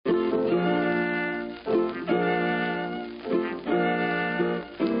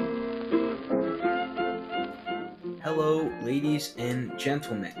Ladies and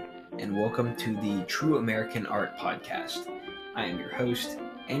gentlemen, and welcome to the True American Art Podcast. I am your host,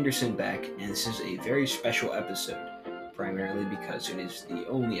 Anderson Beck, and this is a very special episode, primarily because it is the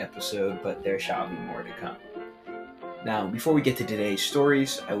only episode, but there shall be more to come. Now, before we get to today's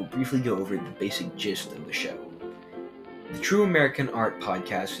stories, I will briefly go over the basic gist of the show. The True American Art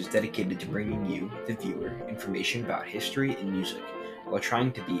Podcast is dedicated to bringing you, the viewer, information about history and music, while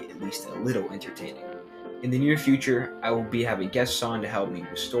trying to be at least a little entertaining. In the near future, I will be having guests on to help me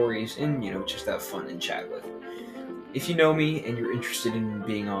with stories and, just have fun and chat with. If you know me and you're interested in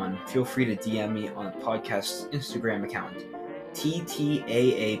being on, feel free to DM me on the podcast's Instagram account,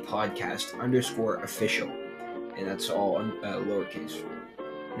 TTAA Podcast _official. And that's all lowercase.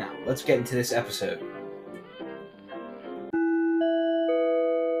 Now, let's get into this episode.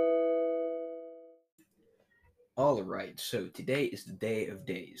 Alright, so today is the day of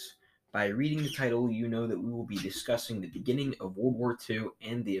days. By reading the title, you know that we will be discussing the beginning of World War II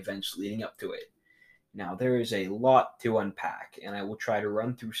and the events leading up to it. Now, there is a lot to unpack, and I will try to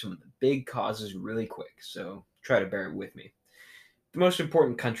run through some of the big causes really quick, so try to bear with me. The most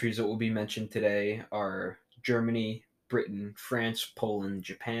important countries that will be mentioned today are Germany, Britain, France, Poland,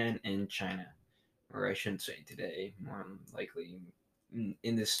 Japan, and China. Or I shouldn't say today, more likely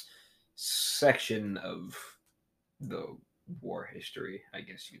in this section of the war history, I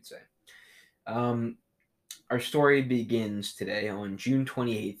guess you'd say. Our story begins today on June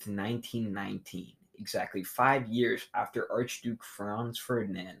 28th, 1919, exactly 5 years after Archduke Franz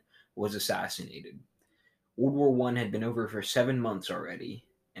Ferdinand was assassinated. World War I had been over for 7 months already,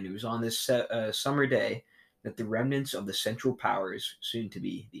 and it was on this summer day that the remnants of the Central Powers, soon to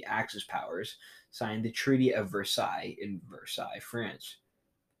be the Axis powers, signed the Treaty of Versailles in Versailles, France.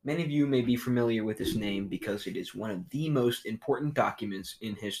 Many of you may be familiar with this name because it is one of the most important documents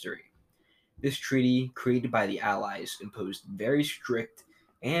in history. This treaty, created by the Allies, imposed very strict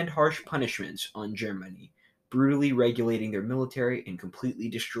and harsh punishments on Germany, brutally regulating their military and completely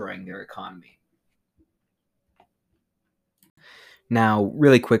destroying their economy. Now,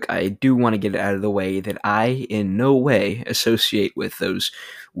 really quick, I do want to get it out of the way that I in no way associate with those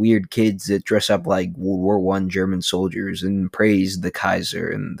weird kids that dress up like World War I German soldiers and praise the Kaiser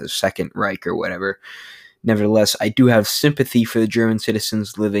and the Second Reich or whatever. Nevertheless, I do have sympathy for the German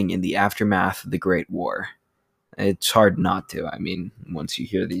citizens living in the aftermath of the Great War. It's hard not to. I mean, once you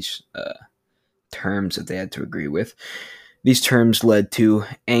hear these terms that they had to agree with, these terms led to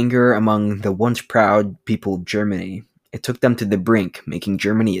anger among the once proud people of Germany. It took them to the brink, making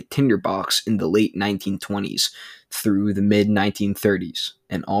Germany a tinderbox in the late 1920s through the mid-1930s,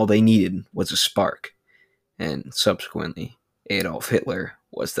 and all they needed was a spark. And subsequently, Adolf Hitler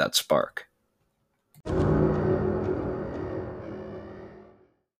was that spark.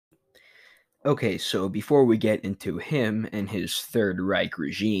 Okay, so before we get into him and his Third Reich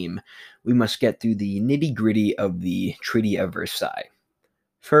regime, we must get through the nitty-gritty of the Treaty of Versailles.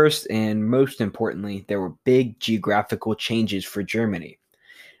 First, and most importantly, there were big geographical changes for Germany.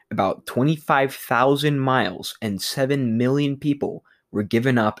 About 25,000 miles and 7 million people were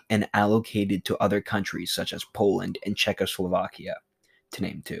given up and allocated to other countries such as Poland and Czechoslovakia, to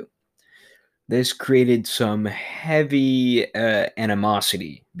name two. This created some heavy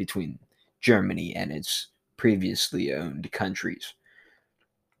animosity between Germany and its previously owned countries.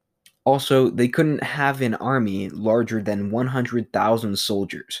 Also, they couldn't have an army larger than 100,000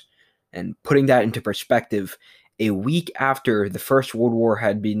 soldiers. And putting that into perspective, a week after the First World War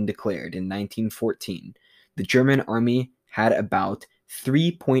had been declared in 1914, the German army had about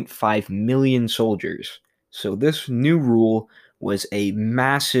 3.5 million soldiers. So this new rule was a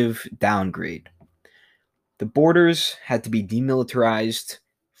massive downgrade. The borders had to be demilitarized,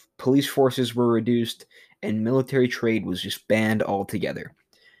 police forces were reduced, and military trade was just banned altogether.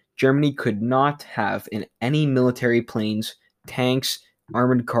 Germany could not have any military planes, tanks,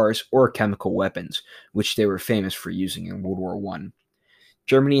 armored cars, or chemical weapons, which they were famous for using in World War I.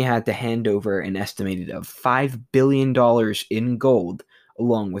 Germany had to hand over an estimated of $5 billion in gold,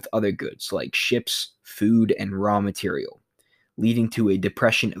 along with other goods like ships, food, and raw material, leading to a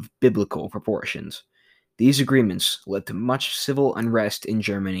depression of biblical proportions. These agreements led to much civil unrest in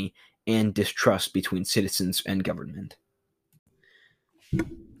Germany and distrust between citizens and government.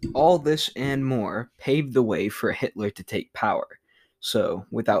 All this and more paved the way for Hitler to take power. So,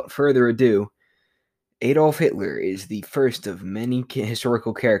 without further ado, Adolf Hitler is the first of many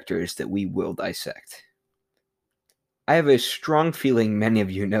historical characters that we will dissect. I have a strong feeling many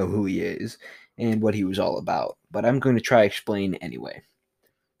of you know who he is and what he was all about, but I'm going to try to explain anyway.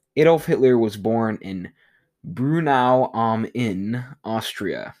 Adolf Hitler was born in Braunau am Inn,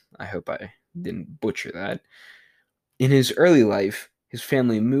 Austria. I hope I didn't butcher that. In his early life, his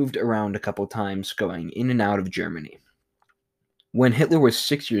family moved around a couple times, going in and out of Germany. When Hitler was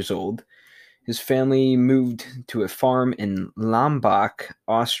 6 years old, his family moved to a farm in Lambach,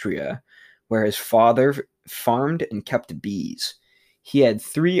 Austria, where his father farmed and kept bees. He had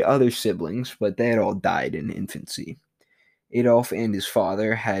three other siblings, but they had all died in infancy. Adolf and his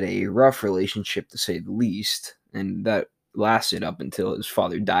father had a rough relationship, to say the least, and that lasted up until his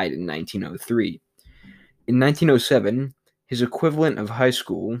father died in 1903. In 1907, his equivalent of high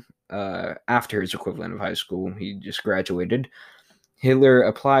school, after his equivalent of high school, he just graduated. Hitler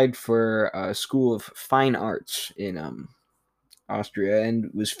applied for a school of fine arts in Austria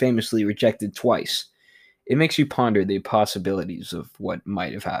and was famously rejected twice. It makes you ponder the possibilities of what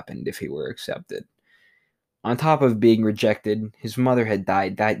might have happened if he were accepted. On top of being rejected, his mother had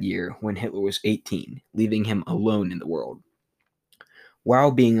died that year when Hitler was 18, leaving him alone in the world.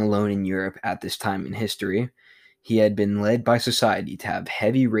 While being alone in Europe at this time in history, he had been led by society to have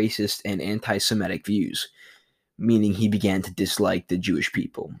heavy racist and anti Semitic views, meaning he began to dislike the Jewish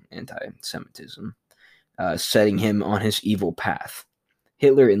people, anti Semitism, setting him on his evil path.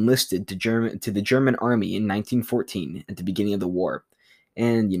 Hitler enlisted to the German army in 1914 at the beginning of the war,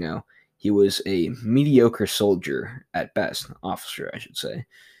 and, he was a mediocre soldier at best, officer, I should say.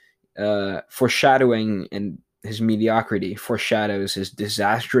 Foreshadowing and his mediocrity foreshadows his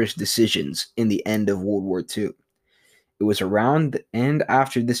disastrous decisions in the end of World War II. It was around and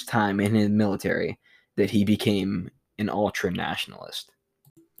after this time in the military that he became an ultra-nationalist.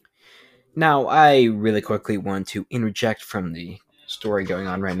 Now, I really quickly want to interject from the story going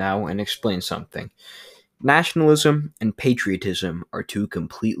on right now and explain something. Nationalism and patriotism are two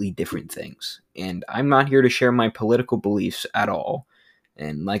completely different things, and I'm not here to share my political beliefs at all.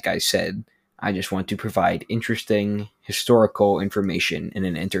 And like I said, I just want to provide interesting historical information in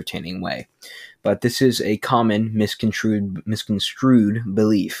an entertaining way. But this is a common misconstrued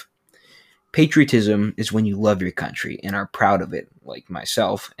belief. Patriotism is when you love your country and are proud of it, like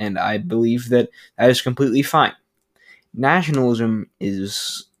myself, and I believe that is completely fine. Nationalism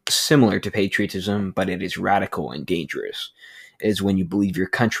is similar to patriotism, but it is radical and dangerous. It is when you believe your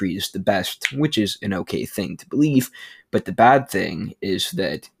country is the best, which is an okay thing to believe, but the bad thing is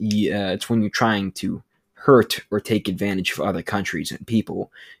that it's when you're trying to hurt or take advantage of other countries and people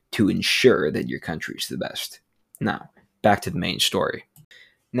to ensure that your country is the best. Now, back to the main story.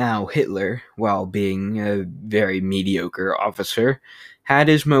 Now, Hitler, while being a very mediocre officer, had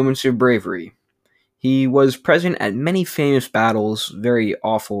his moments of bravery. He was present at many famous battles, very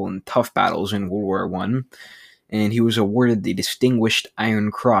awful and tough battles in World War I, and he was awarded the Distinguished Iron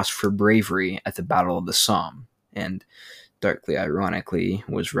Cross for bravery at the Battle of the Somme, and darkly ironically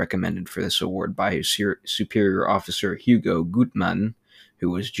was recommended for this award by his superior officer Hugo Gutmann, who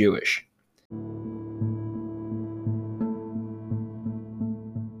was Jewish.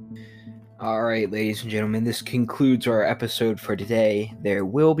 Alright, ladies and gentlemen, this concludes our episode for today. There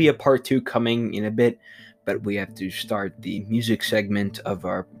will be a part 2 coming in a bit, but we have to start the music segment of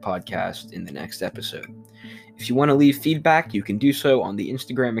our podcast in the next episode. If you want to leave feedback, you can do so on the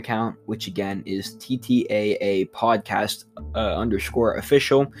Instagram account, which again is TTAA podcast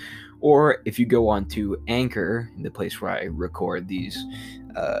 _official, or if you go on to Anchor, the place where I record these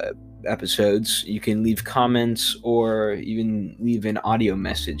episodes, you can leave comments or even leave an audio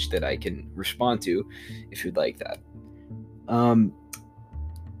message that I can respond to if you'd like that.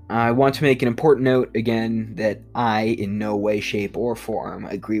 I want to make an important note again that I in no way, shape, or form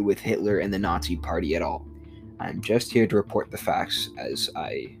agree with Hitler and the Nazi Party at all. I'm just here to report the facts as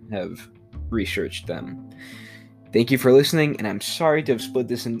I have researched them. Thank you for listening, and I'm sorry to have split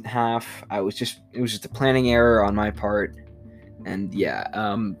this in half. It was just a planning error on my part, and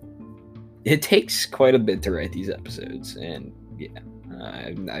it takes quite a bit to write these episodes, and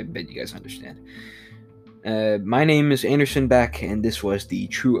I bet you guys understand. My name is Anderson Beck, and this was the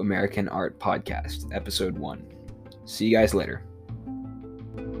True American Art Podcast, Episode 1. See you guys later.